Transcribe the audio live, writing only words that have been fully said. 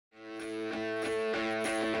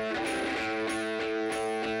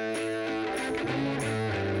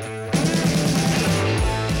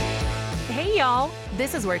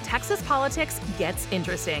This is where Texas politics gets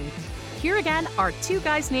interesting. Here again are two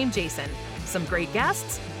guys named Jason, some great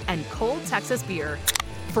guests, and cold Texas beer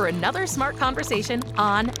for another smart conversation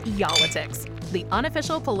on Yall-itics, the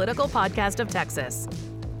unofficial political podcast of Texas.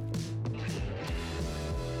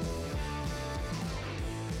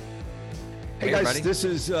 Hey guys, this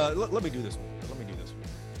is, let me do this one.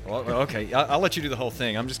 Well, okay, I'll let you do the whole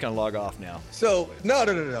thing. I'm just going to log off now. So,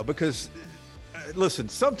 no, because, listen,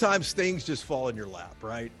 sometimes things just fall in your lap,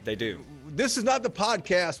 right? They do. This is not the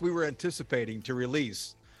podcast we were anticipating to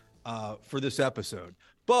release for this episode,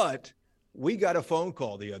 but we got a phone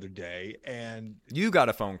call the other day, and you got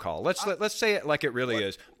a phone call. Let's say it like it really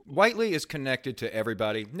is. Whiteley is connected to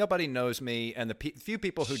everybody. Nobody knows me, and the few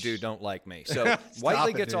people who do don't like me. So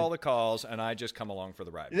Whiteley gets all the calls, and I just come along for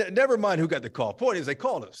the ride. Never mind who got the call. Point is, they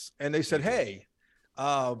called us, and they said, "Hey,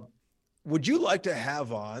 would you like to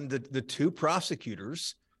have on the two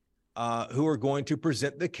prosecutors who are going to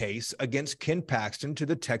present the case against Ken Paxton to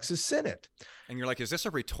the Texas Senate?" And you're like, is this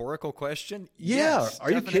a rhetorical question? Yeah. Yes, are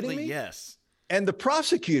you kidding me? Yes. And the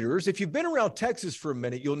prosecutors, if you've been around Texas for a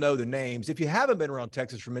minute, you'll know the names. If you haven't been around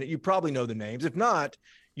Texas for a minute, you probably know the names. If not,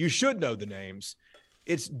 you should know the names.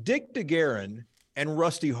 It's Dick DeGuerin and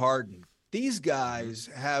Rusty Hardin. These guys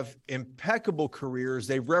have impeccable careers.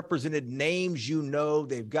 They've represented names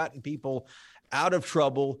They've gotten people out of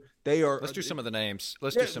trouble. They are. Let's do some of the names.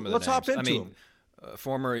 Let's hop into them.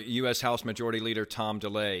 Former U.S. House Majority Leader Tom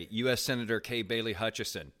DeLay, U.S. Senator Kay Bailey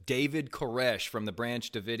Hutchison, David Koresh from the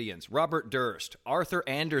Branch Davidians, Robert Durst, Arthur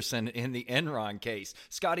Anderson in the Enron case,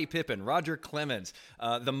 Scottie Pippen, Roger Clemens,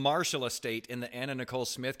 the Marshall estate in the Anna Nicole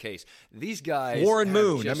Smith case. These guys. Warren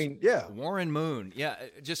Moon. Warren Moon. Yeah.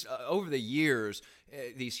 Just over the years,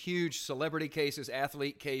 these huge celebrity cases,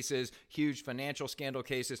 athlete cases, huge financial scandal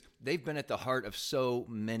cases, they've been at the heart of so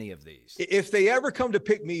many of these. If they ever come to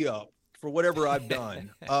pick me up for whatever I've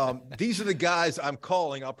done, these are the guys I'm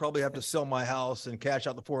calling. I'll probably have to sell my house and cash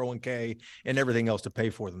out the 401k and everything else to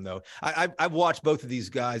pay for them, though. I've watched both of these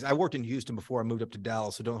guys. I worked in Houston before I moved up to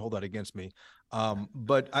Dallas, so don't hold that against me.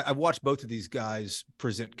 But I've watched both of these guys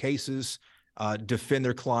present cases, defend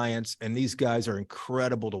their clients, and these guys are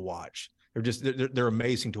incredible to watch. They're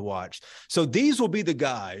amazing to watch. So these will be the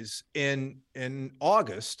guys in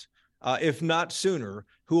August, if not sooner,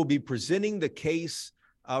 who will be presenting the case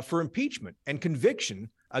for impeachment and conviction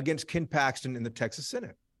against Ken Paxton in the Texas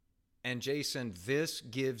Senate. And Jason, this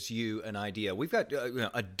gives you an idea. We've got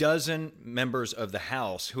a dozen members of the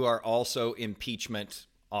House who are also impeachment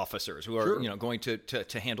officers, who are going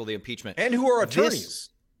to handle the impeachment, and who are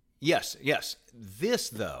attorneys. Yes. This,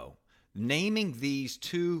 though, naming these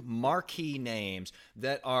two marquee names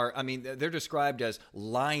that are, they're described as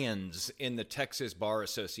lions in the Texas Bar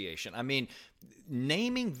Association.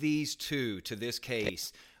 Naming these two to this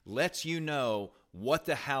case lets you know what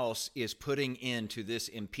the House is putting into this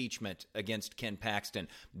impeachment against Ken Paxton.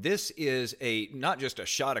 This is not just a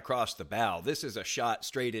shot across the bow. This is a shot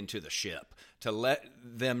straight into the ship to let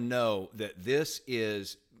them know that this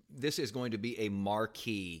is going to be a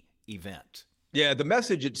marquee event. Yeah, the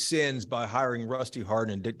message it sends by hiring Rusty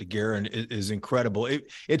Hardin and Dick DeGuerin is incredible.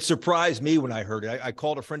 It surprised me when I heard it. I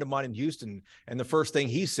called a friend of mine in Houston, and the first thing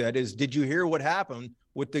he said is, "Did you hear what happened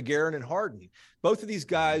with DeGuerin and Hardin?" Both of these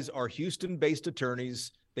guys are Houston-based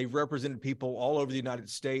attorneys. They've represented people all over the United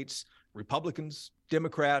States, Republicans,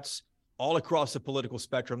 Democrats, all across the political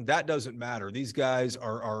spectrum. That doesn't matter. These guys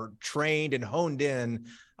are trained and honed in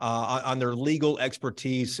on their legal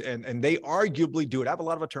expertise, and they arguably do it. I have a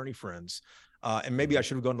lot of attorney friends. And maybe I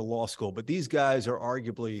should have gone to law school, but these guys are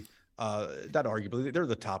arguably, not arguably, they're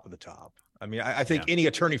the top of the top. I think any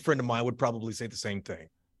attorney friend of mine would probably say the same thing.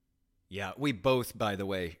 Yeah, we both, by the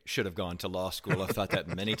way, should have gone to law school. I've thought that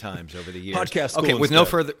many times over the years. Podcast school. Okay,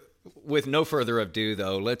 with no further ado,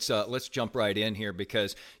 though, let's jump right in here,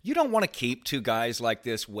 because you don't want to keep two guys like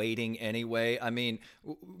this waiting anyway.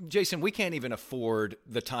 Jason, we can't even afford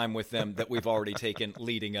the time with them that we've already taken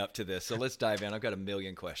leading up to this. So let's dive in. I've got a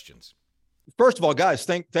million questions. First of all, guys,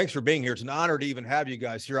 thanks for being here. It's an honor to even have you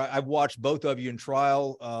guys here. I've watched both of you in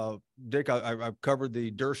trial. Dick, I've covered the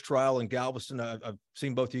Durst trial in Galveston. I've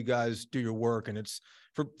seen both of you guys do your work, and it's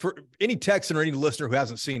for any Texan or any listener who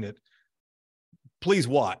hasn't seen it, please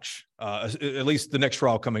watch at least the next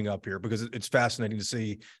trial coming up here, because it's fascinating to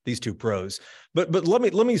see these two pros. But let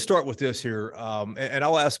me start with this here, and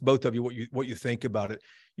I'll ask both of you what you think about it.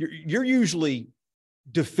 You're usually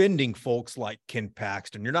defending folks like Ken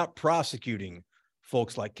Paxton. You're not prosecuting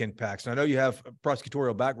folks like Ken Paxton. I know you have a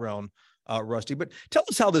prosecutorial background, Rusty, but tell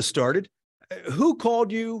us how this started. Who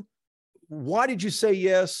called you? Why did you say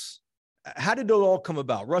yes? How did it all come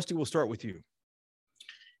about? Rusty, we'll start with you.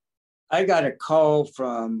 I got a call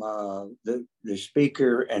from the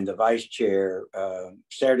speaker and the vice chair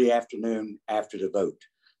Saturday afternoon after the vote,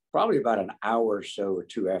 probably about an hour or so or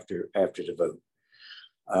two after the vote.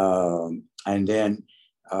 And then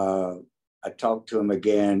I talked to him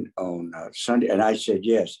again on Sunday, and I said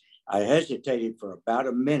yes. I hesitated for about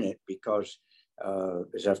a minute because,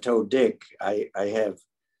 as I've told Dick, I have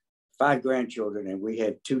 5 grandchildren, and we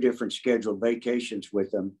had 2 different scheduled vacations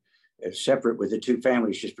with them, separate with the 2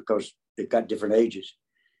 families, just because they've got different ages.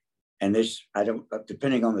 And this,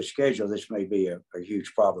 depending on the schedule, this may be a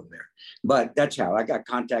huge problem there. But that's how I got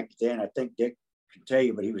contacted then. I think Dick can tell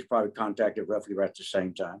you, but he was probably contacted roughly right at the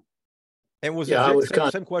same time. And was Yeah,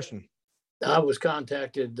 it same question? I was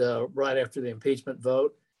contacted right after the impeachment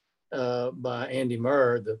vote by Andy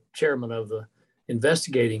Murr, the chairman of the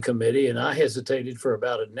investigating committee, and I hesitated for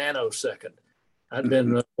about a nanosecond. I'd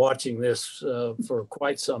been watching this for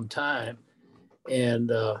quite some time,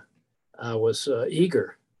 and I was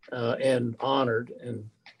eager and honored and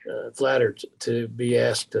flattered to be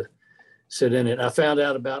asked to sit in it. I found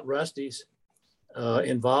out about Rusty's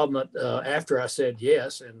involvement after I said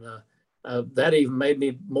yes, and that even made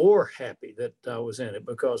me more happy that I was in it,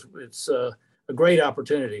 because it's a great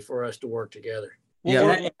opportunity for us to work together.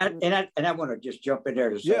 Yeah, and I want to just jump in there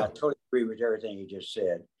to say I totally agree with everything you just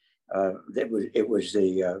said. It was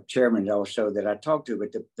the chairman also that I talked to,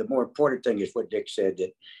 but the more important thing is what Dick said,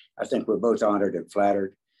 that I think we're both honored and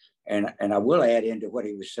flattered. And I will add into what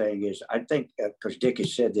he was saying is, I think, because Dick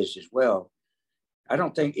has said this as well, I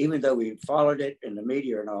don't think, even though we followed it in the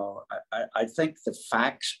media and all, I think the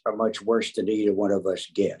facts are much worse than either one of us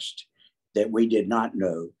guessed, that we did not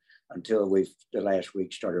know until the last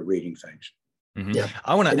week started reading things. Mm-hmm. Yeah.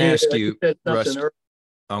 I want to ask you, Rusty. Go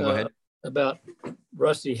ahead. About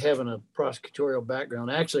Rusty having a prosecutorial background.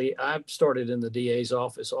 Actually, I started in the DA's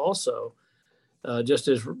office also, just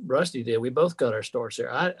as Rusty did. We both got our starts there.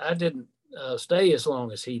 I didn't stay as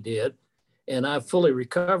long as he did, and I fully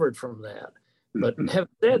recovered from that. But having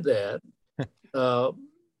said that,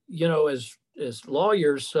 as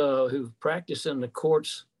lawyers who've practiced in the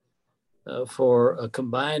courts for a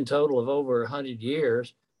combined total of over 100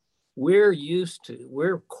 years,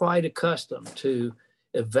 we're quite accustomed to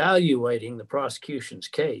evaluating the prosecution's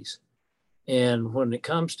case. And when it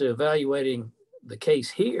comes to evaluating the case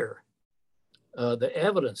here, the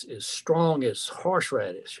evidence is strong as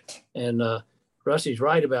horseradish. And Rusty's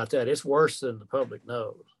right about that. It's worse than the public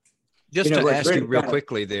knows. Just to ask you real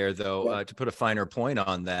quickly there, though, to put a finer point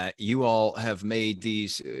on that, you all have made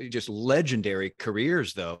these just legendary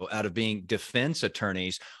careers, though, out of being defense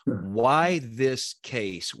attorneys. Why this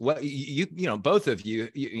case? What you both of you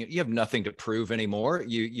have nothing to prove anymore.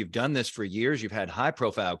 You've done this for years. You've had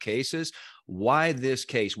high-profile cases. Why this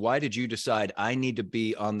case? Why did you decide I need to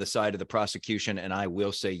be on the side of the prosecution and I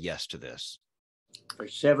will say yes to this? For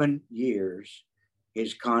 7 years,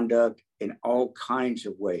 his conduct in all kinds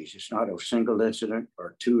of ways. It's not a single incident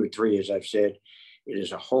or 2 or 3, as I've said. It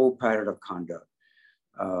is a whole pattern of conduct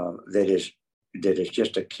that is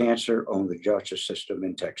just a cancer on the justice system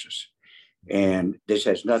in Texas. And this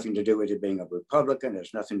has nothing to do with it being a Republican. It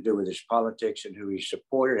has nothing to do with his politics and who he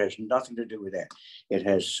supported. It has nothing to do with that. It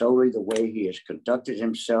has solely the way he has conducted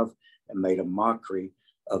himself and made a mockery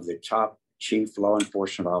of the top chief law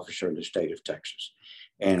enforcement officer in the state of Texas.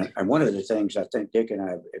 And one of the things I think Dick and I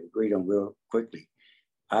have agreed on real quickly,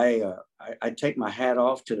 I take my hat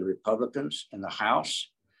off to the Republicans in the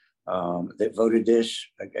House that voted this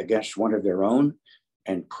against one of their own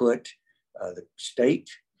and put the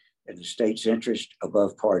state and the state's interest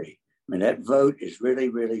above party. I mean, that vote is really,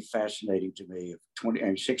 really fascinating to me.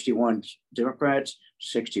 61 Democrats,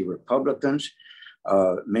 60 Republicans,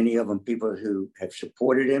 many of them people who have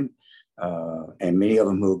supported him, and many of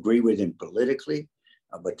them who agree with him politically.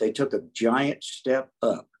 But they took a giant step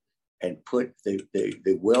up and put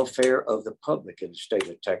the welfare of the public in the state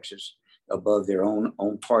of Texas above their own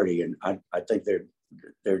party. And I think they're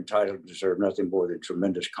entitled to deserve nothing more than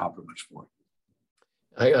tremendous compliments for it.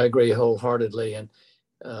 I agree wholeheartedly. And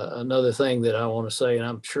another thing that I want to say, and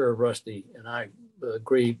I'm sure Rusty and I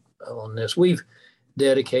agree on this, we've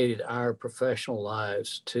dedicated our professional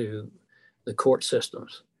lives to the court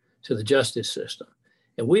systems, to the justice system,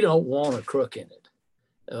 and we don't want a crook in it.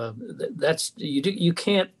 You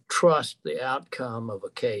can't trust the outcome of a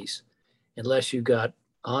case unless you've got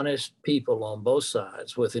honest people on both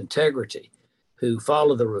sides with integrity who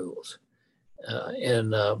follow the rules.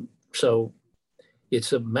 So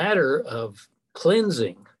it's a matter of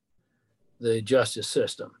cleansing the justice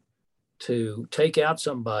system to take out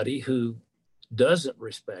somebody who doesn't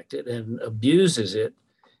respect it and abuses it,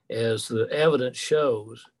 as the evidence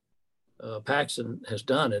shows Paxton has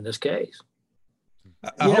done in this case.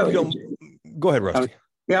 I hope you don't. Go ahead, Rusty.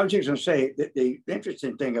 I was just going to say that the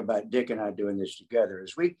interesting thing about Dick and I doing this together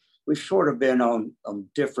is we've sort of been on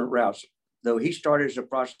different routes. Though he started as a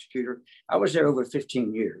prosecutor, I was there over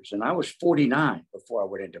 15 years, and I was 49 before I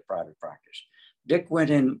went into private practice. Dick went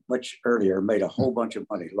in much earlier, made a whole bunch of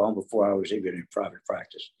money long before I was even in private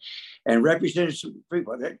practice, and represented some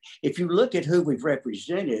people. If you look at who we've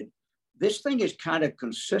represented, this thing is kind of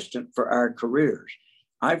consistent for our careers.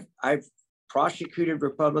 I've prosecuted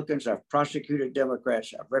Republicans, I've prosecuted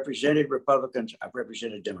Democrats, I've represented Republicans, I've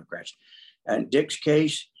represented Democrats. And Dick's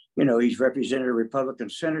case, you know, he's represented a Republican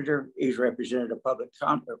senator, he's represented a public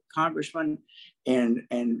congressman,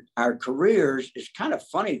 and our careers, it's kind of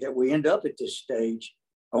funny that we end up at this stage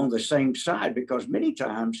on the same side, because many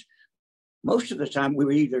times, most of the time, we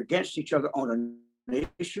were either against each other on an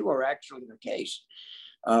issue or actually the case.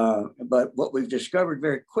 But what we've discovered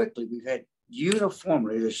very quickly, we've had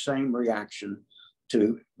uniformly the same reaction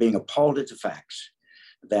to being appalled at the facts.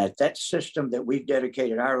 That system that we've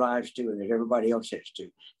dedicated our lives to and that everybody else has to,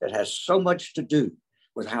 that has so much to do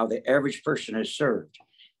with how the average person has served,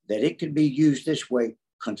 that it can be used this way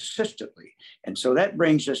consistently. And so that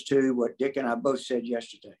brings us to what Dick and I both said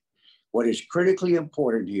yesterday. What is critically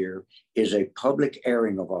important here is a public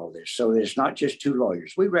airing of all this. So that it's not just two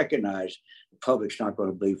lawyers. We recognize the public's not going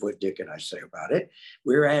to believe what Dick and I say about it.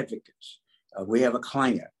 We're advocates. We have a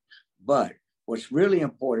client. But what's really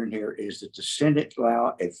important here is that the Senate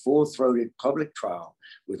allow a full-throated public trial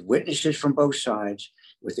with witnesses from both sides,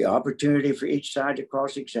 with the opportunity for each side to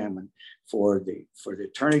cross-examine, for the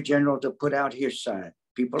Attorney General to put out his side,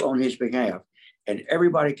 people on his behalf, and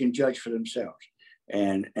everybody can judge for themselves.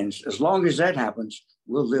 And as long as that happens,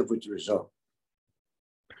 we'll live with the result.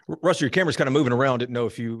 Rusty, your camera's kind of moving around. Didn't know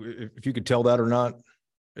if you could tell that or not.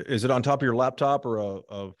 Is it on top of your laptop or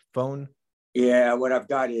a phone? Yeah, what I've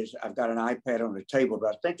got is I've got an iPad on the table,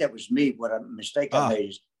 but I think that was me. What a mistake I made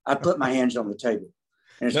is I put my hands on the table,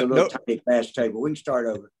 and it's a little tiny fast table. We can start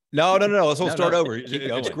over. No. Let's start over.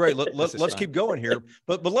 It's great. Let's keep going here.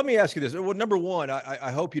 But let me ask you this. Well, number one,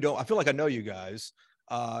 I hope you don't. I feel like I know you guys,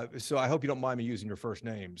 so I hope you don't mind me using your first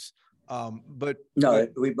names. But no,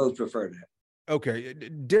 we both prefer that. Okay,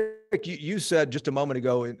 Dick, you said just a moment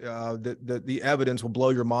ago that the evidence will blow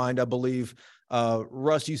your mind, I believe.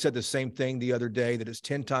 Russ, you said the same thing the other day, that it's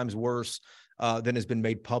 10 times worse than has been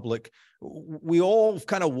made public. We all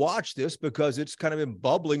kind of watch this because it's kind of been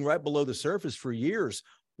bubbling right below the surface for years.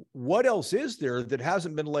 What else is there that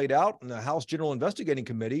hasn't been laid out in the House General Investigating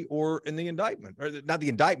Committee or in the indictment, or not the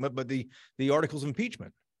indictment, but the articles of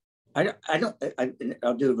impeachment? I'll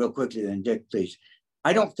do it real quickly then, Dick, please.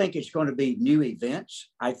 I don't think it's going to be new events.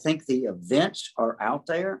 I think the events are out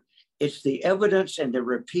there. It's the evidence and the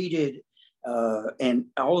repeated and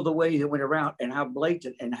all the way that went around, and how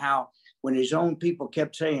blatant, and how when his own people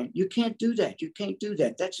kept saying, you can't do that, you can't do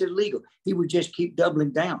that, that's illegal, he would just keep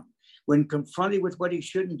doubling down. When confronted with what he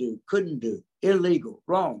shouldn't do, couldn't do, illegal,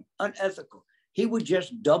 wrong, unethical, he would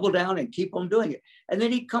just double down and keep on doing it. And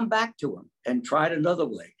then he'd come back to him and try it another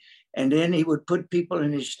way. And then he would put people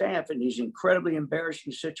in his staff in these incredibly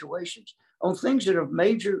embarrassing situations on things that are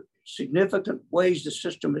major, significant ways the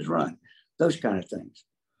system is run, those kind of things.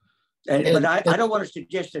 But I don't want to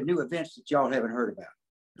suggest the new events that y'all haven't heard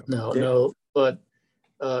about. No. But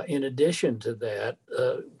in addition to that,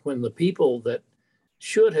 when the people that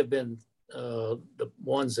should have been the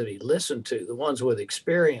ones that he listened to, the ones with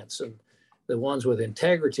experience and the ones with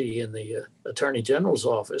integrity in the Attorney General's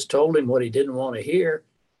office, told him what he didn't want to hear,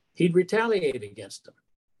 he'd retaliate against them.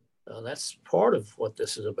 That's part of what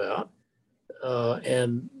this is about.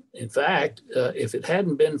 And in fact, if it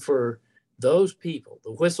hadn't been for those people,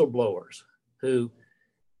 the whistleblowers who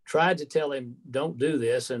tried to tell him, don't do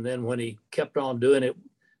this, and then when he kept on doing it,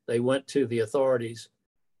 they went to the authorities,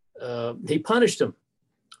 he punished them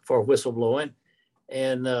for whistleblowing.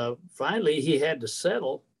 And finally, he had to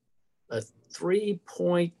settle a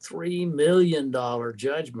 $3.3 million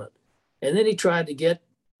judgment. And then he tried to get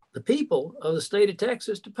the people of the state of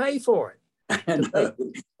Texas to pay for it. And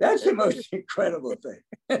that's the most incredible thing.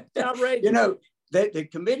 It's outrageous. You know, the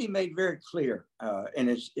committee made very clear in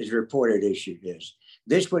its reported issue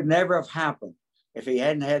this would never have happened if he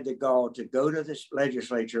hadn't had the gall to go to this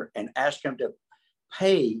legislature and ask him to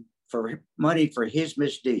pay for money for his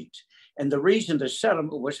misdeeds. And the reason the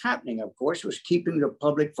settlement was happening, of course, was keeping the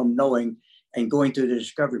public from knowing and going through the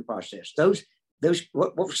discovery process. Those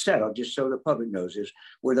what was settled, just so the public knows, is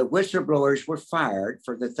where the whistleblowers were fired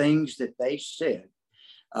for the things that they said,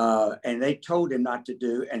 and they told him not to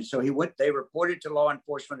do. And so they reported to law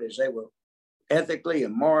enforcement, as they were ethically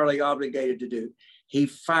and morally obligated to do. He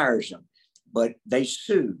fires them. but they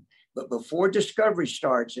sued. But before discovery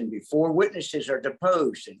starts and before witnesses are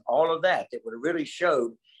deposed and all of that, that would have really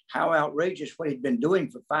showed how outrageous what he'd been doing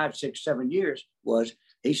for 5, 6, 7 years was,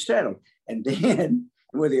 he settled. And then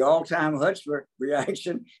with the all-time Hutzler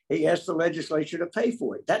reaction, he asked the legislature to pay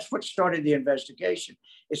for it. That's what started the investigation.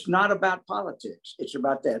 It's not about politics. It's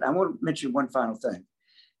about that. I want to mention one final thing.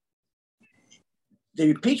 The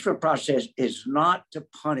impeachment process is not to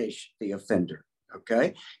punish the offender,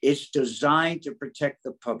 okay? It's designed to protect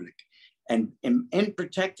the public. And in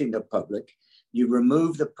protecting the public, you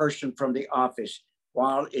remove the person from the office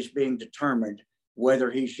while it's being determined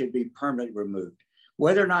whether he should be permanently removed.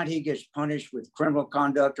 Whether or not he gets punished with criminal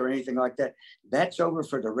conduct or anything like that, that's over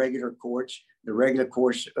for the regular courts, the regular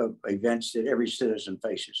course of events that every citizen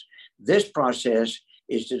faces. This process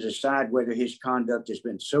is to decide whether his conduct has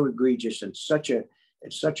been so egregious and such a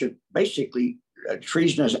basically a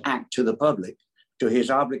treasonous act to the public, to his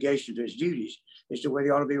obligation, to his duties, as to whether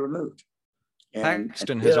he ought to be removed.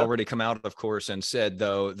 Paxton has already come out, of course, and said,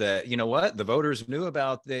 though, that, you know what, the voters knew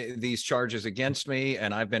about these charges against me,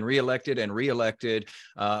 and I've been reelected and reelected.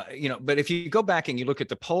 But if you go back and you look at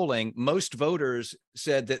the polling, most voters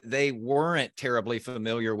said that they weren't terribly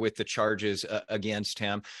familiar with the charges against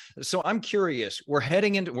him. So I'm curious, we're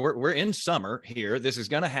in summer here. This is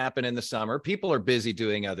going to happen in the summer. People are busy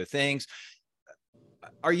doing other things.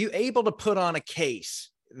 Are you able to put on a case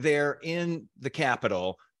there in the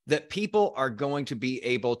Capitol that people are going to be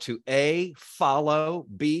able to A, follow,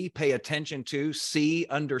 B, pay attention to, C,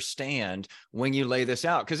 understand when you lay this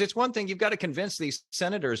out? Because it's one thing, you've got to convince these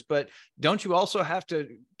senators, but don't you also have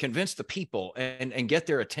to convince the people and get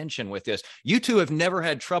their attention with this? You two have never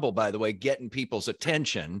had trouble, by the way, getting people's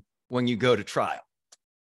attention when you go to trial.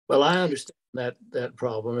 Well, I understand that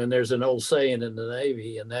problem. And there's an old saying in the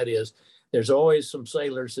Navy, and that is, there's always some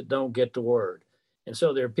sailors that don't get the word. And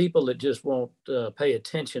so there are people that just won't pay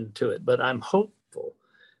attention to it. But I'm hopeful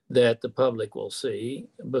that the public will see,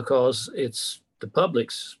 because it's the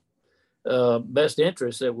public's best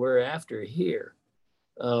interest that we're after here.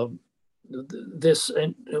 And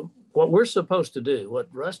what we're supposed to do,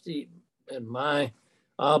 what Rusty and my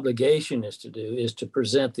obligation is to do, is to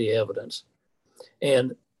present the evidence.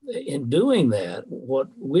 And in doing that, what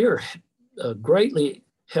we're greatly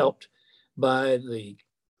helped by the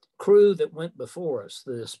crew that went before us,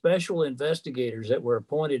 the special investigators that were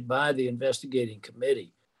appointed by the investigating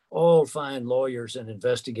committee, all fine lawyers and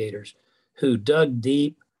investigators who dug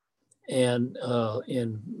deep and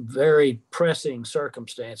in very pressing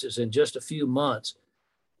circumstances, in just a few months,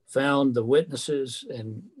 found the witnesses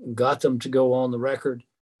and got them to go on the record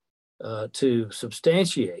to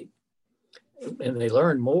substantiate, and they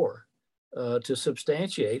learned more, to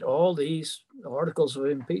substantiate all these articles of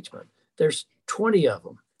impeachment. There's 20 of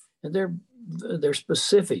them. And they're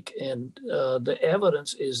specific, and the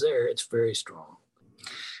evidence is there. It's very strong.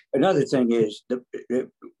 Another thing is,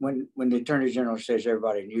 when the Attorney General says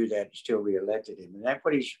everybody knew that and still reelected him, and that's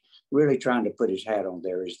what he's really trying to put his hat on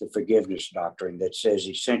there, is the forgiveness doctrine that says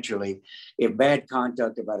essentially, if bad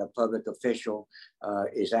conduct about a public official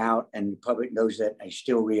is out and the public knows that and they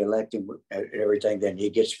still reelect him and everything, then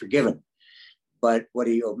he gets forgiven. But what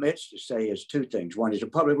he omits to say is two things. One is the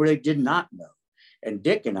public really did not know. And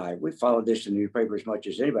Dick and I, we followed this in the newspaper as much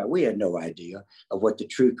as anybody. We had no idea of what the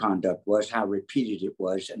true conduct was, how repeated it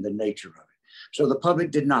was, and the nature of it. So the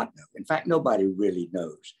public did not know. In fact, nobody really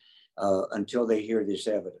knows until they hear this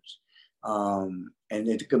evidence. And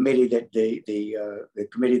the committee the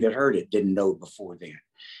committee that heard it didn't know before then.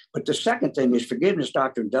 But the second thing is, forgiveness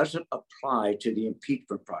doctrine doesn't apply to the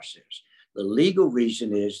impeachment process. The legal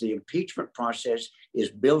reason is the impeachment process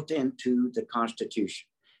is built into the Constitution.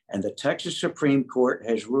 And the Texas Supreme Court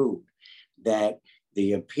has ruled that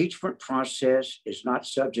the impeachment process is not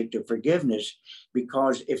subject to forgiveness,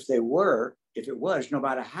 because if it was, no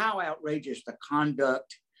matter how outrageous the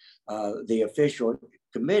conduct the official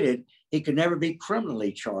committed, he could never be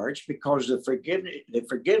criminally charged, because the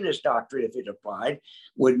forgiveness doctrine, if it applied,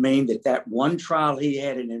 would mean that one trial he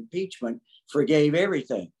had in impeachment forgave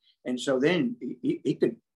everything. And so then he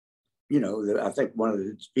could, I think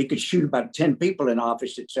he could shoot about 10 people in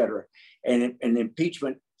office, et cetera, and an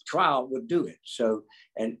impeachment trial would do it. So,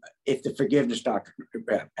 and if the forgiveness doctrine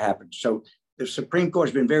happens. So the Supreme Court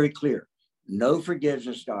has been very clear, no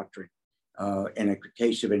forgiveness doctrine in a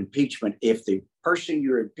case of impeachment if the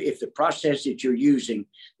process that you're using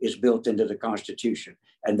is built into the Constitution.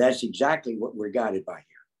 And that's exactly what we're guided by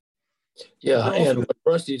here. Yeah, and what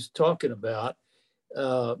Rusty's talking about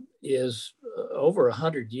is over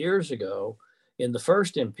 100 years ago, in the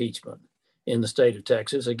first impeachment in the state of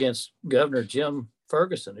Texas against Governor Jim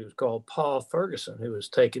Ferguson, who was called Paul Ferguson, who was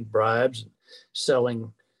taking bribes,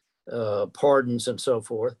 selling pardons and so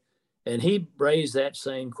forth. And he raised that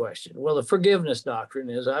same question. Well, the forgiveness doctrine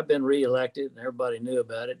is, I've been reelected and everybody knew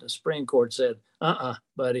about it. The Supreme Court said,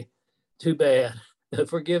 buddy, too bad. The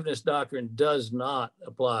forgiveness doctrine does not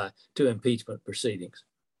apply to impeachment proceedings.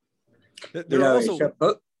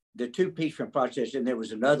 The two impeachment process, and there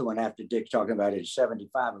was another one after Dick's talking about it in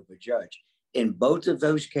 75 of a judge. In both of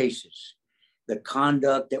those cases, the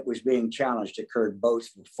conduct that was being challenged occurred both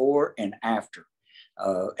before and after.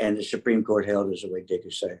 And the Supreme Court held as the way Dick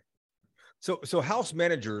is saying. So House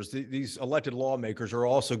managers, these elected lawmakers, are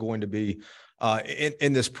also going to be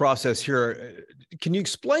in this process here. Can you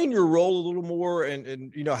explain your role a little more?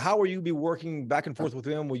 And how will you be working back and forth with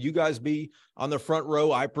them? Will you guys be on the front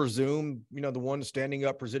row, I presume, the one standing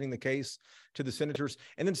up, presenting the case to the senators?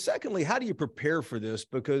 And then secondly, how do you prepare for this?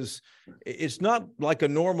 Because it's not like a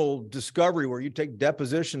normal discovery where you take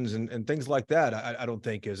depositions and things like that, I don't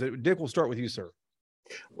think, is it? Dick, we'll start with you, sir.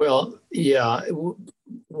 Well, yeah,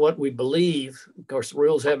 what we believe, of course, the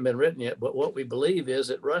rules haven't been written yet, but what we believe is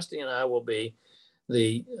that Rusty and I will be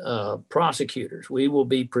the prosecutors. We will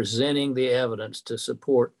be presenting the evidence to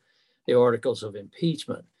support the articles of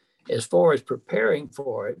impeachment. As far as preparing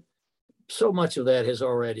for it, so much of that has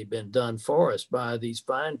already been done for us by these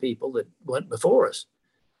fine people that went before us.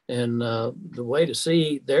 And the way to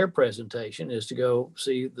see their presentation is to go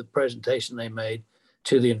see the presentation they made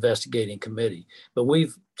to the investigating committee. But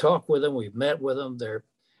we've talked with them, we've met with them.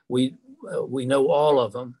 We know all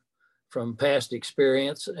of them from past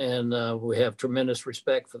experience, and we have tremendous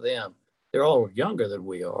respect for them. They're all younger than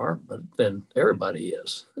we are, but then everybody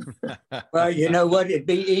is. Well, you know what? It'd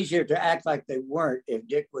be easier to act like they weren't if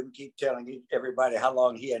Dick wouldn't keep telling everybody how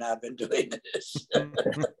long he and I have been doing this.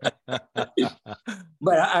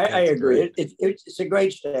 But I agree. It's a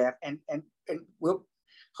great staff, and we'll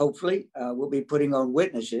hopefully we'll be putting on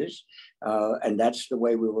witnesses, and that's the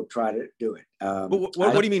way we will try to do it. What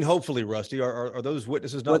do you mean, hopefully, Rusty? Are those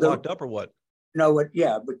witnesses not locked up or what? No,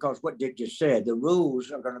 because what Dick just said, the rules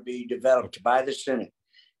are going to be developed by the Senate,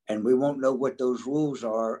 and we won't know what those rules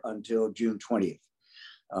are until June 20th.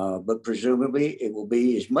 But presumably it will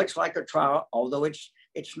be as much like a trial, although it's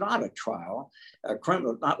not a trial,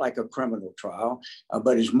 not like a criminal trial,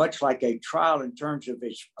 but as much like a trial in terms of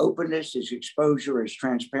its openness, its exposure, its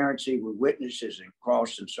transparency with witnesses and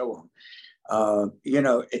cross and so on.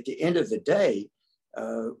 At the end of the day,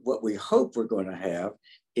 what we hope we're going to have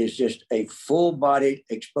is just a full-body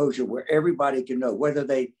exposure where everybody can know whether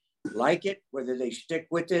they like it, whether they stick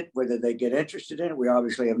with it, whether they get interested in it. We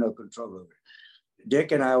obviously have no control over it.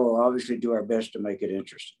 Dick and I will obviously do our best to make it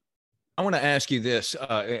interesting. I want to ask you this.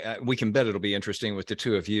 We can bet it'll be interesting with the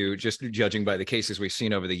two of you, just judging by the cases we've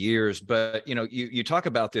seen over the years. But, you talk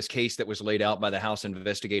about this case that was laid out by the House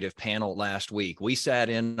Investigative Panel last week. We sat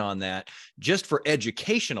in on that just for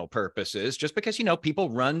educational purposes, just because, people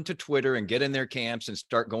run to Twitter and get in their camps and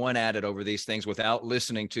start going at it over these things without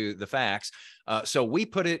listening to the facts. So we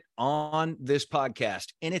put it on this podcast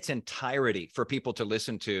in its entirety for people to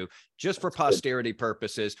listen to, just for posterity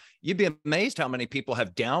purposes. You'd be amazed how many people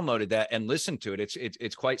have downloaded that and listened to it.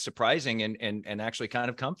 It's quite surprising and actually kind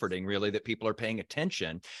of comforting, really, that people are paying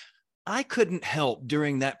attention. I couldn't help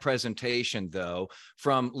during that presentation, though,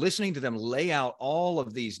 from listening to them lay out all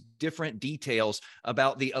of these different details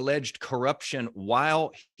about the alleged corruption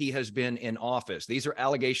while he has been in office. These are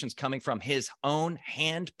allegations coming from his own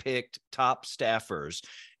hand-picked top staffers.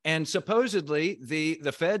 And supposedly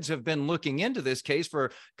the feds have been looking into this case for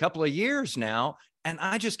a couple of years now. And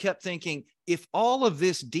I just kept thinking, if all of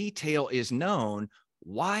this detail is known,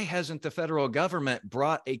 why hasn't the federal government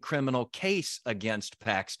brought a criminal case against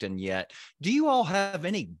Paxton yet? Do you all have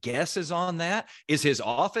any guesses on that? Is his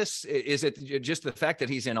office, is it just the fact that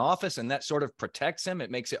he's in office and that sort of protects him? It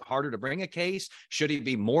makes it harder to bring a case? Should he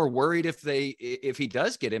be more worried if he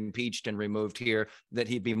does get impeached and removed here, that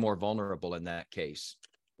he'd be more vulnerable in that case?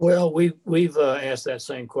 Well, we've asked that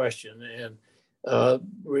same question, and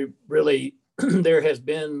we really there has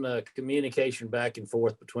been communication back and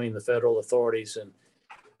forth between the federal authorities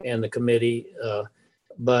and the committee,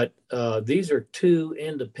 but these are two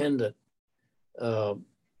independent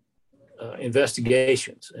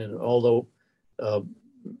investigations. And although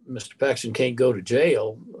Mr. Paxton can't go to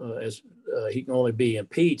jail, as he can only be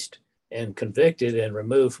impeached and convicted and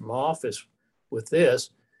removed from office with this,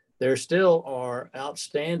 there still are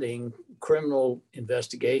outstanding criminal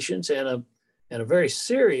investigations and a very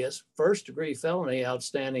serious first-degree felony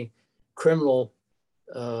outstanding criminal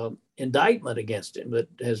indictment against him that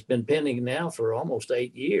has been pending now for almost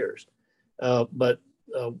 8 years. But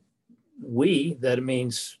that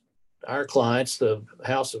means our clients, the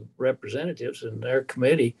House of Representatives and their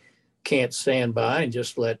committee, can't stand by and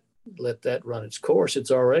just let that run its course.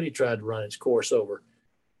 It's already tried to run its course over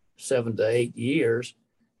 7 to 8 years.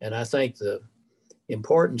 And I think the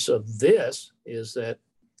importance of this is that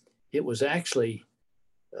it was actually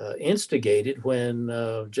instigated when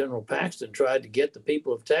General Paxton tried to get the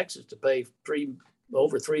people of Texas to pay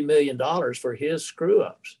over $3 million for his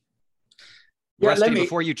screw-ups. Yeah, Rusty,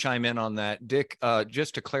 before you chime in on that, Dick,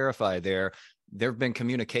 just to clarify there have been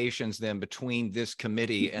communications then between this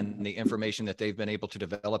committee and the information that they've been able to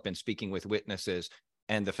develop in speaking with witnesses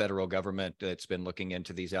and the federal government that's been looking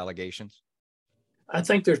into these allegations? I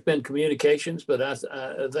think there's been communications, but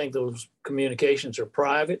I think those communications are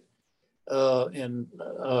private, and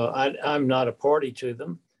I'm not a party to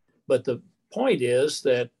them. But the point is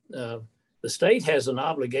that the state has an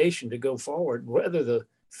obligation to go forward, whether the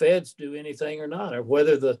feds do anything or not, or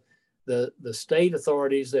whether the state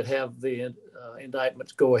authorities that have the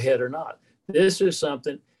indictments go ahead or not. This is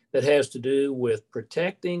something that has to do with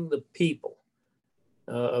protecting the people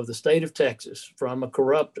of the state of Texas from a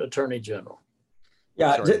corrupt attorney general.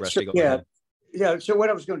 Yeah, sorry, Rusty, go ahead. Yeah. So what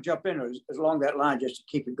I was going to jump in is along that line, just to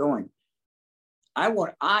keep it going.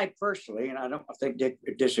 I personally, and I don't think Dick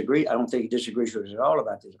disagree. I don't think he disagrees with us at all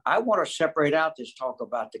about this. I want to separate out this talk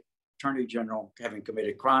about the attorney general having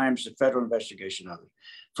committed crimes, the federal investigation of it,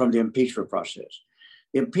 from the impeachment process.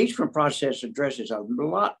 The impeachment process addresses a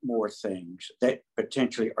lot more things that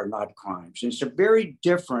potentially are not crimes. And it's a very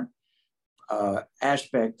different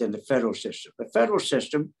aspect than the federal system. The federal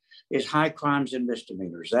system is high crimes and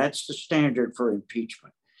misdemeanors. That's the standard for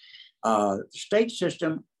impeachment. The state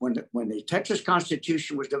system, when the Texas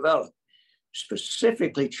Constitution was developed,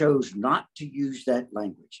 specifically chose not to use that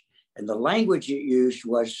language. And the language it used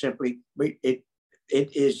was simply, it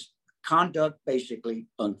is conduct basically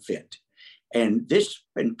unfit. And this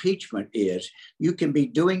impeachment is, you can be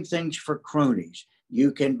doing things for cronies.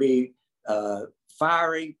 You can be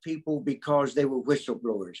firing people because they were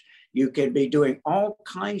whistleblowers. You can be doing all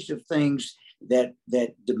kinds of things that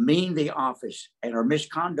demean the office and are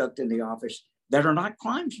misconduct in the office that are not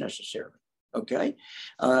crimes necessarily. Okay.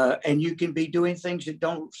 And you can be doing things that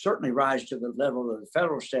don't certainly rise to the level of the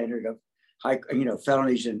federal standard of high,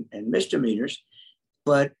 felonies and misdemeanors.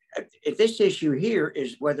 But this issue here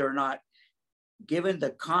is whether or not, given the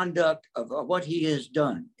conduct of what he has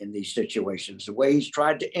done in these situations, the way he's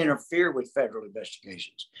tried to interfere with federal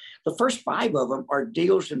investigations. The first 5 of them are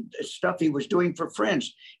deals and stuff he was doing for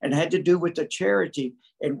friends and had to do with the charity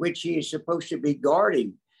in which he is supposed to be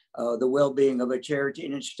guarding the well-being of a charity,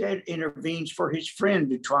 and instead intervenes for his friend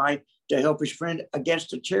to try to help his friend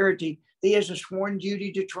against a charity he has a sworn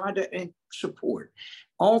duty to try to support.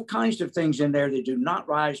 All kinds of things in there that do not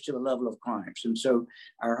rise to the level of crimes. And so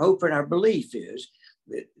our hope and our belief is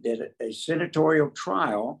that a senatorial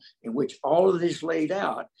trial in which all of this laid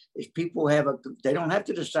out is people they don't have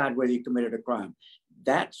to decide whether you committed a crime.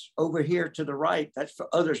 That's over here to the right. That's for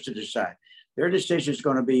others to decide. Their decision is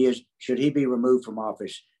going to be should he be removed from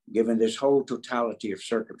office given this whole totality of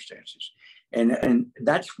circumstances. And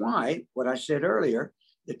that's why what I said earlier,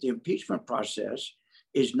 that the impeachment process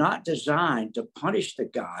is not designed to punish the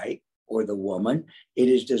guy or the woman. It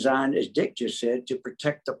is designed, as Dick just said, to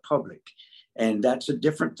protect the public. And that's a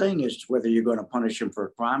different thing as to whether you're going to punish them for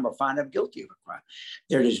a crime or find them guilty of a crime.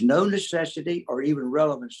 There is no necessity or even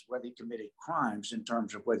relevance to whether he committed crimes in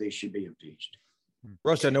terms of whether he should be impeached.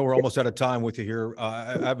 Russ, I know we're almost out of time with you here.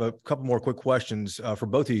 I have a couple more quick questions for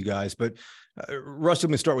both of you guys, but Russ,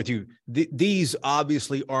 let me start with you. These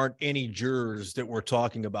obviously aren't any jurors that we're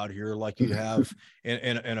talking about here like you'd have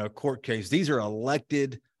in a court case. These are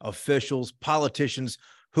elected officials, politicians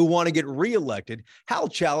who want to get reelected. How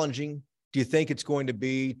challenging do you think it's going to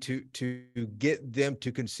be to get them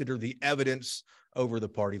to consider the evidence over the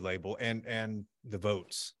party label and the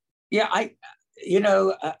votes? Yeah,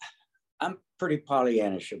 I'm pretty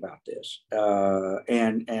Pollyannish about this,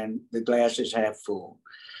 and the glass is half full.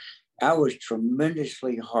 I was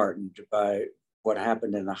tremendously heartened by what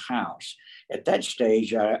happened in the House. At that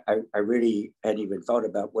stage, I really hadn't even thought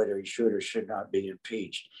about whether he should or should not be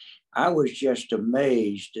impeached. I was just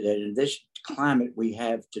amazed that in this climate we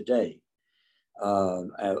have today,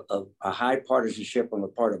 of a high partisanship on the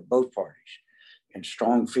part of both parties and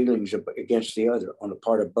strong feelings against the other on the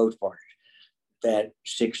part of both parties, that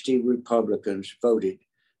 60 Republicans voted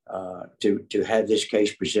to have this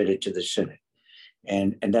case presented to the Senate.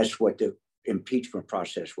 And that's what the impeachment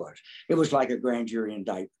process was. It was like a grand jury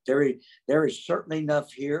indictment. There is certainly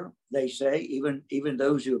enough here, they say, even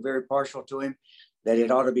those who are very partial to him, that it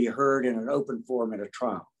ought to be heard in an open forum at a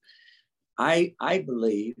trial. I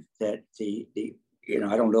believe that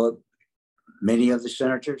I don't know many of the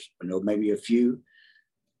senators. I know maybe a few,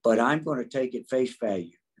 but I'm going to take at face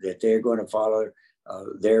value that they're going to follow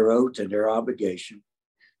their oath and their obligation,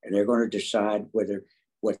 and they're going to decide whether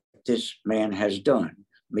what this man has done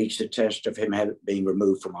meets the test of him being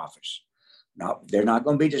removed from office. Now, they're not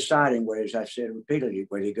going to be deciding whether, as I've said repeatedly,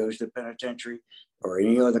 whether he goes to the penitentiary or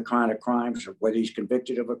any other kind of crimes, or whether he's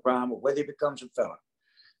convicted of a crime, or whether he becomes a felon.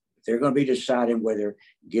 They're going to be deciding whether,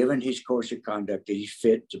 given his course of conduct, he's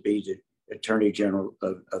fit to be the Attorney General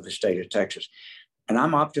of the state of Texas. And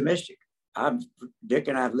I'm optimistic. Dick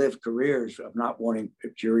and I have lived careers of not wanting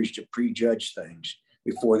juries to prejudge things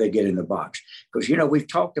before they get in the box. Because, we've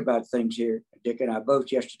talked about things here, Dick and I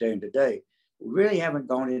both yesterday and today. We really haven't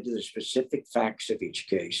gone into the specific facts of each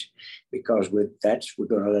case, because we're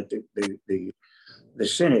going to let the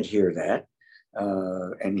Senate hear that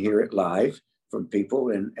and hear it live from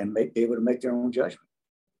people and be able to make their own judgment.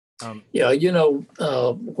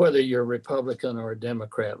 Whether you're a Republican or a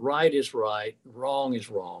Democrat, right is right, wrong is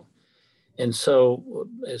wrong. And so,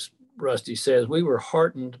 as Rusty says, we were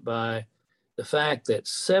heartened by the fact that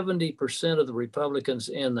 70% of the Republicans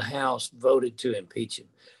in the House voted to impeach him.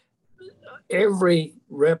 Every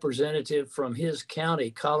representative from his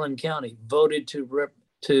county, Collin County, voted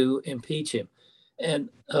to impeach him. And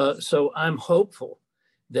so I'm hopeful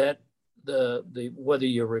that whether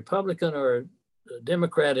you're a Republican or a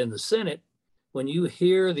Democrat in the Senate, when you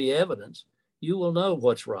hear the evidence, you will know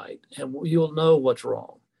what's right and you'll know what's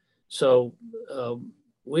wrong. So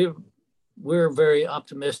we're very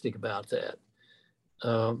optimistic about that.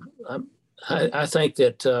 I think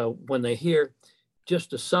that when they hear,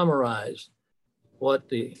 just to summarize what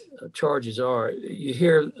the charges are, you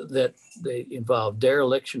hear that they involve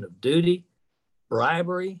dereliction of duty,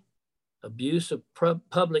 bribery, abuse of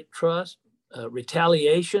public trust,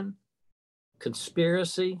 retaliation,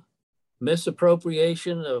 conspiracy,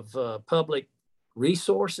 misappropriation of public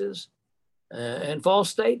resources, and false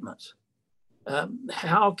statements.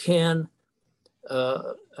 How can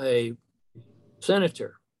a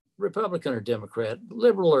senator, Republican or Democrat,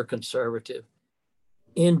 liberal or conservative,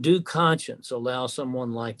 in due conscience allow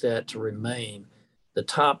someone like that to remain the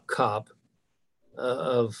top cop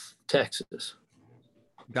of Texas?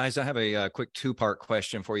 Guys, I have a quick two-part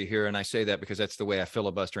question for you here, and I say that because that's the way I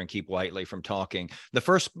filibuster and keep Whiteley from talking. The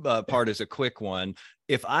first part is a quick one.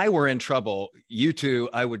 If I were in trouble, you two,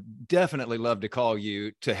 I would definitely love to call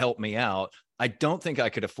you to help me out. I don't think I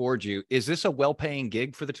could afford you. Is this a well-paying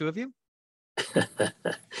gig for the two of you?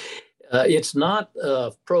 It's not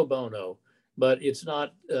pro bono, but it's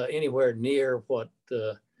not anywhere near what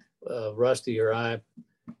Rusty or I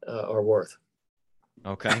are worth.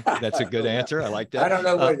 Okay, that's a good answer. I like that. I don't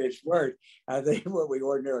know what it's worth. I think what we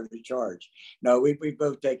ordinarily charge. No, we've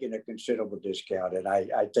both taken a considerable discount, and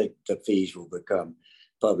I think the fees will become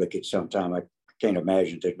public at some time. I can't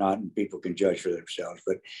imagine they're not, and people can judge for themselves.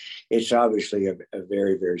 But it's obviously a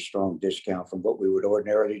very, very strong discount from what we would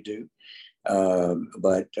ordinarily do.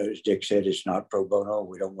 But as Dick said, it's not pro bono.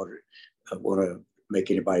 We don't want to make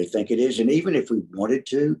anybody think it is. And even if we wanted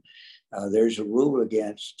to, there's a rule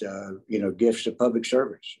against, gifts of public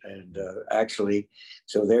service. And actually,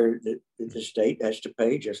 so the state has to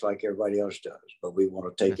pay just like everybody else does. But we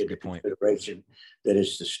want to take into consideration that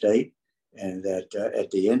it's the state, and that at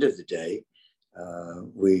the end of the day,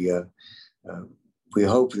 we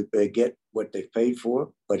hope that they get what they've paid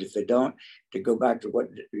for. But if they don't, to go back to what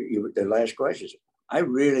the last question is, I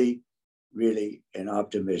really am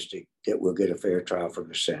optimistic that we'll get a fair trial from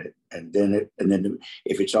the Senate. And then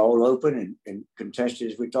if it's all open and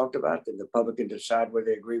contested, as we talked about, then the public can decide whether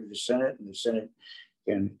they agree with the Senate, and the Senate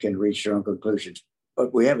can reach their own conclusions.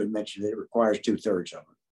 But we haven't mentioned that it requires 2/3 of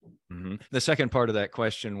them. Mm-hmm. The second part of that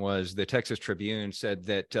question was the Texas Tribune said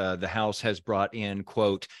that the House has brought in,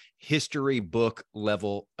 quote, history book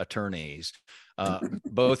level attorneys.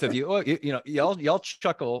 Both of you, y'all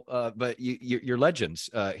chuckle, but you're legends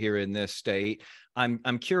here in this state.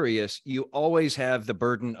 I'm curious. You always have the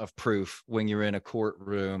burden of proof when you're in a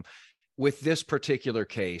courtroom. With this particular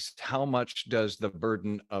case, how much does the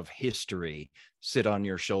burden of history sit on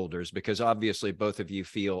your shoulders? Because obviously both of you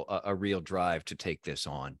feel a real drive to take this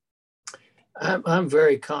on. I'm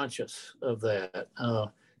very conscious of that.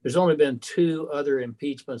 There's only been 2 other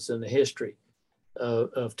impeachments in the history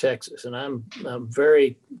of Texas, and I'm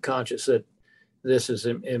very conscious that this is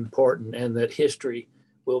important and that history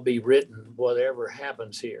will be written whatever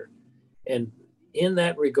happens here. And in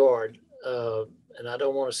that regard, and I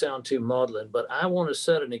don't want to sound too maudlin, but I want to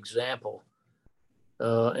set an example.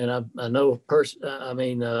 And I know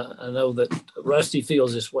that Rusty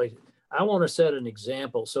feels this way. I want to set an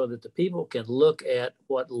example so that the people can look at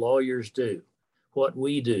what lawyers do, what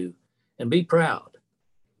we do, and be proud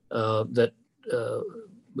that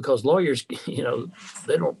because lawyers,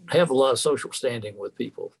 they don't have a lot of social standing with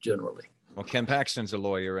people generally. Well, Ken Paxton's a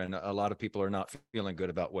lawyer, and a lot of people are not feeling good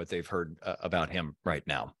about what they've heard about him right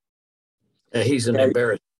now. He's an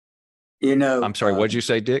embarrassment. I'm sorry, what'd you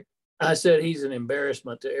say, Dick? I said he's an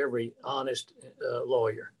embarrassment to every honest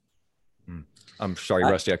lawyer. I'm sorry,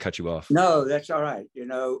 Rusty, I cut you off. No, that's all right. In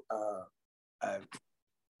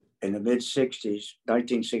the mid-'60s,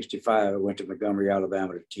 1965, I went to Montgomery,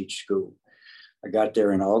 Alabama to teach school. I got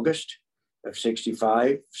there in August of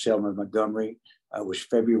 65. Selma, Montgomery was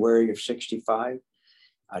February of 65.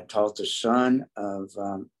 I taught the son of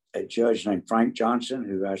a judge named Frank Johnson,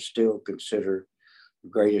 who I still consider the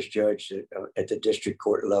greatest judge at the district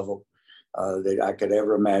court level that I could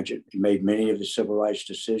ever imagine. He made many of the civil rights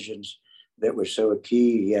decisions that were so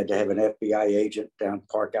key. He had to have an FBI agent down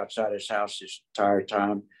park outside his house his entire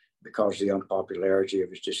time because of the unpopularity of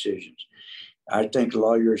his decisions. I think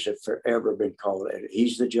lawyers have forever been called, and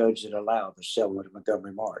he's the judge that allowed the Selma to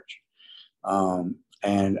Montgomery March.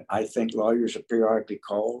 And I think lawyers are periodically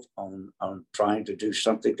called on trying to do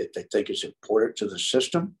something that they think is important to the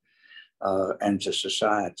system and to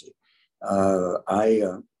society. I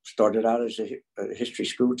started out as a history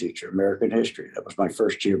school teacher, American history. That was my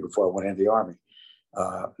first year before I went into the Army.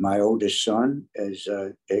 My oldest son is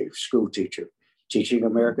a school teacher, teaching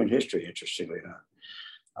American history, interestingly enough.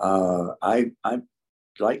 I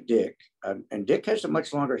like Dick, and Dick has a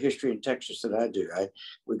much longer history in Texas than I do.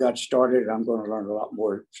 We got started, and I'm going to learn a lot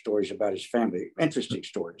more stories about his family, interesting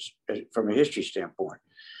stories from a history standpoint,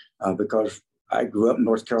 because I grew up in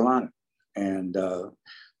North Carolina, and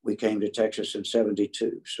we came to Texas in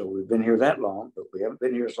 '72. So we've been here that long, but we haven't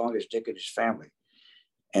been here as long as Dick and his family.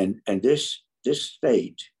 And this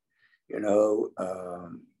state,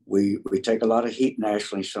 we take a lot of heat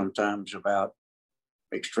nationally sometimes about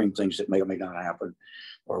extreme things that may or may not happen,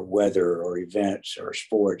 or weather or events or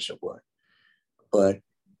sports or what. But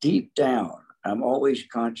deep down, I'm always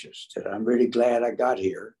conscious that I'm really glad I got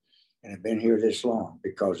here and have been here this long,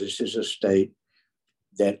 because this is a state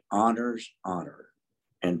that honors honor.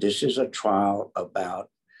 And this is a trial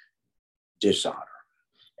about dishonor,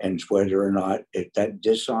 and whether or not that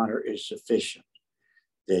dishonor is sufficient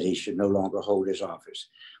that he should no longer hold his office.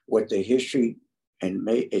 What the history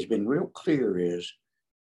has been real clear is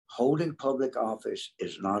holding public office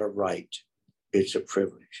is not a right, it's a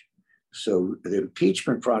privilege. So the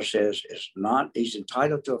impeachment process is not, he's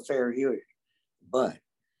entitled to a fair hearing, but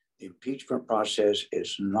the impeachment process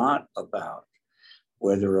is not about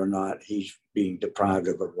whether or not he's being deprived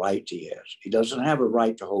of a right he has. He doesn't have a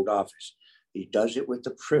right to hold office. He does it with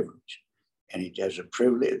the privilege. And he has the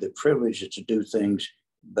privilege is to do things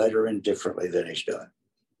better and differently than he's done.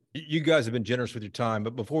 You guys have been generous with your time,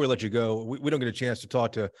 but before we let you go, we don't get a chance to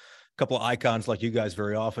talk to a couple of icons like you guys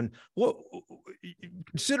very often.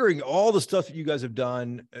 Considering all the stuff that you guys have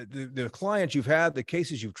done, the clients you've had, the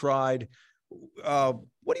cases you've tried, what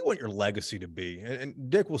do you want your legacy to be? And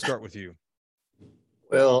Dick, we'll start with you.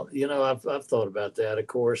 Well, I've thought about that. Of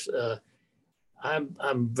course,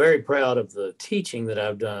 I'm very proud of the teaching that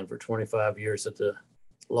I've done for 25 years at the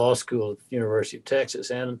law school at the University of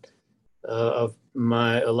Texas, and of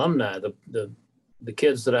my alumni, the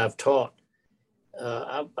kids that I've taught.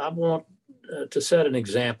 I want to set an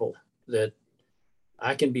example that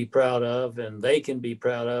I can be proud of, and they can be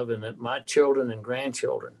proud of, and that my children and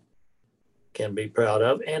grandchildren can be proud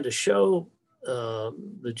of, and to show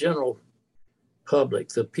the general public,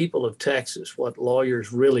 the people of Texas, what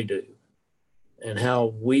lawyers really do and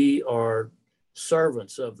how we are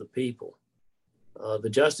servants of the people. The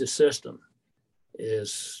justice system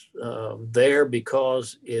is there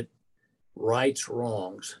because it rights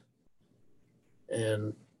wrongs.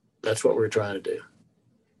 And that's what we're trying to do.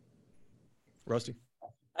 Rusty?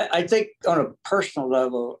 I think on a personal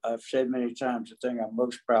level, I've said many times, the thing I'm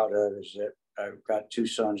most proud of is that I've got two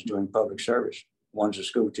sons doing public service. One's a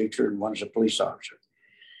school teacher and one's a police officer.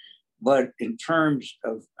 But in terms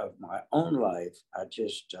of my own life, I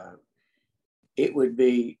just, it would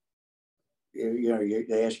be,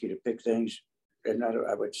 they ask you to pick things, and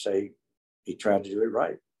I would say he tried to do it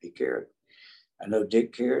right. He cared. I know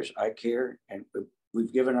Dick cares, I care, and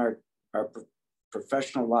we've given our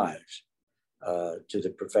professional lives to the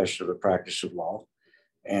profession of the practice of law.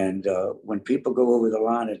 And when people go over the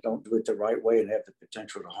line and don't do it the right way and have the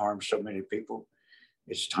potential to harm so many people,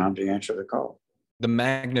 it's time to answer the call. The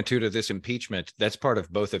magnitude of this impeachment, that's part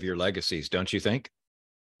of both of your legacies, don't you think?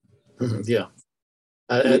 Yeah.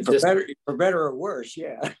 For better or worse,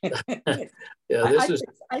 yeah. Yeah, this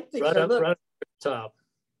I think right up the top.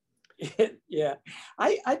 Yeah,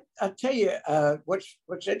 I tell you,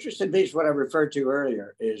 what's interesting to me is what I referred to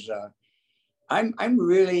earlier is I'm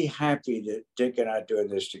really happy that Dick and I are doing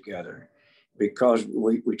this together, because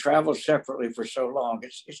we traveled separately for so long.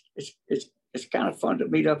 It's kind of fun to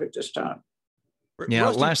meet up at this time.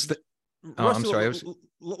 Yeah, Rusty, I'm sorry.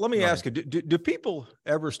 Let me ask you: do people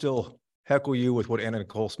ever still heckle you with what Anna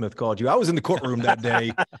Nicole Smith called you? I was in the courtroom that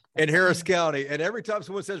day in Harris County, and every time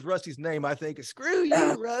someone says Rusty's name, I think, "Screw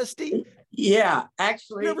you, Rusty." Yeah,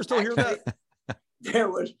 actually, you ever still hear that? There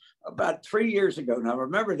was about 3 years ago. Now,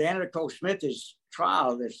 remember, the Anna Nicole Smith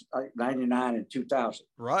trial is like 99 and 2000.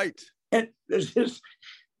 Right. And there's this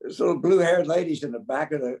little blue-haired ladies in the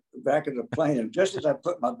back of the plane, and just as I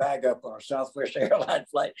put my bag up on a Southwest Airlines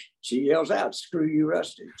flight, she yells out, "Screw you,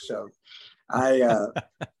 Rusty." So I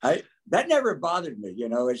that never bothered me.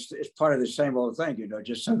 It's part of the same old thing.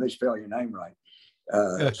 Just so they spell your name right.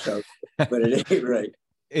 But at any rate.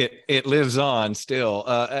 It lives on still.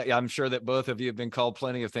 I'm sure that both of you have been called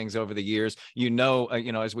plenty of things over the years.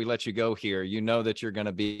 As we let you go here, that you're going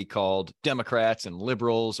to be called Democrats and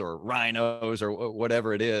liberals or rhinos or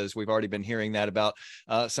whatever it is. We've already been hearing that about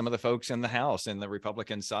some of the folks in the House and the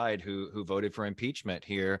Republican side who voted for impeachment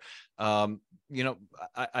here.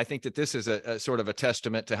 I think that this is a sort of a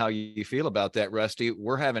testament to how you feel about that, Rusty.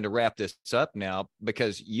 We're having to wrap this up now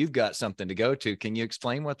because you've got something to go to. Can you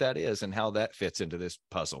explain what that is and how that fits into this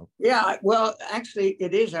puzzle? Yeah, well, actually,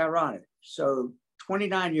 it is ironic. So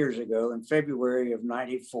 29 years ago, in February of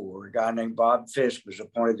 94, a guy named Bob Fisk was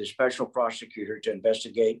appointed the special prosecutor to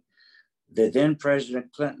investigate the then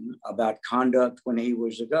President Clinton about conduct when he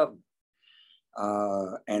was the governor.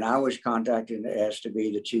 And I was contacted and asked to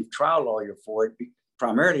be the chief trial lawyer for it.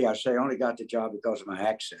 Primarily, I only got the job because of my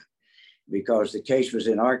accent, because the case was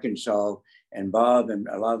in Arkansas, and Bob and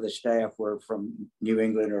a lot of the staff were from New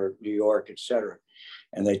England or New York, et cetera.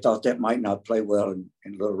 And they thought that might not play well in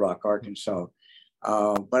Little Rock, Arkansas.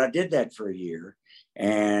 But I did that for a year,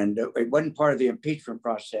 and it wasn't part of the impeachment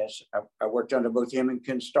process. I worked under both him and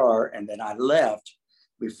Ken Starr, and then I left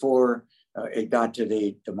before it got to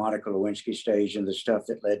the Monica Lewinsky stage and the stuff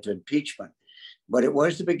that led to impeachment. But it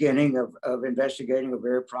was the beginning of investigating a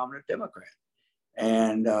very prominent Democrat.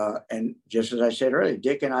 And just as I said earlier,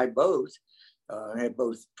 Dick and I both had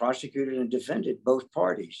both prosecuted and defended both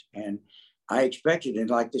parties. And I expected in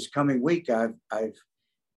like this coming week,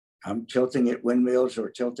 I'm tilting at windmills or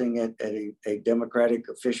tilting at a Democratic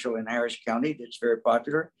official in Harris County that's very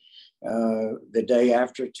popular. The day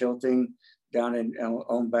after, tilting down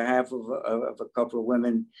on behalf of a couple of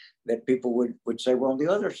women that people would say were on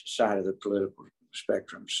the other side of the political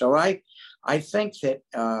spectrum. So I think that,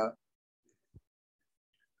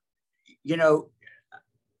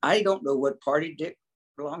 I don't know what party Dick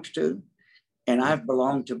belongs to, and I've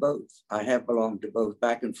belonged to both. I have belonged to both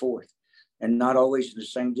back and forth, and not always the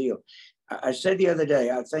same deal. I said the other day,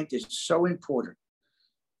 I think it's so important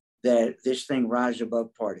that this thing rise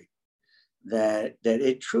above party, that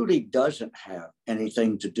it truly doesn't have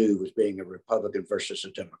anything to do with being a Republican versus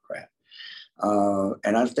a Democrat.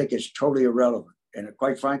 And I think it's totally irrelevant. And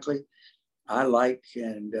quite frankly, I like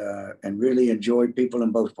and really enjoy people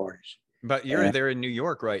in both parties. But you're there in New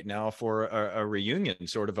York right now for a reunion,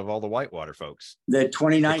 sort of all the Whitewater folks. The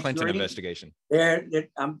 29th the Clinton investigation.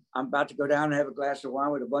 I'm about to go down and have a glass of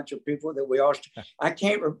wine with a bunch of people that we all.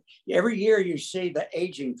 Every year you see the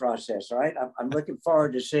aging process, right? I'm looking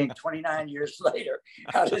forward to seeing 29 years later.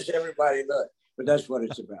 How does everybody look? But that's what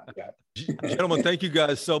it's about, guys. Gentlemen, thank you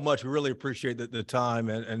guys so much. We really appreciate the time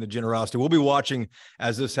and the generosity. We'll be watching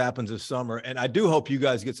as this happens this summer. And I do hope you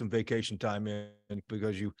guys get some vacation time in,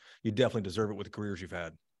 because you definitely deserve it with the careers you've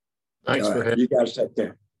had. Thanks for having you guys. Take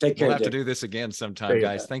care. We'll have to do this again sometime,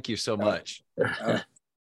 guys. Thank you so much.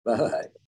 Bye.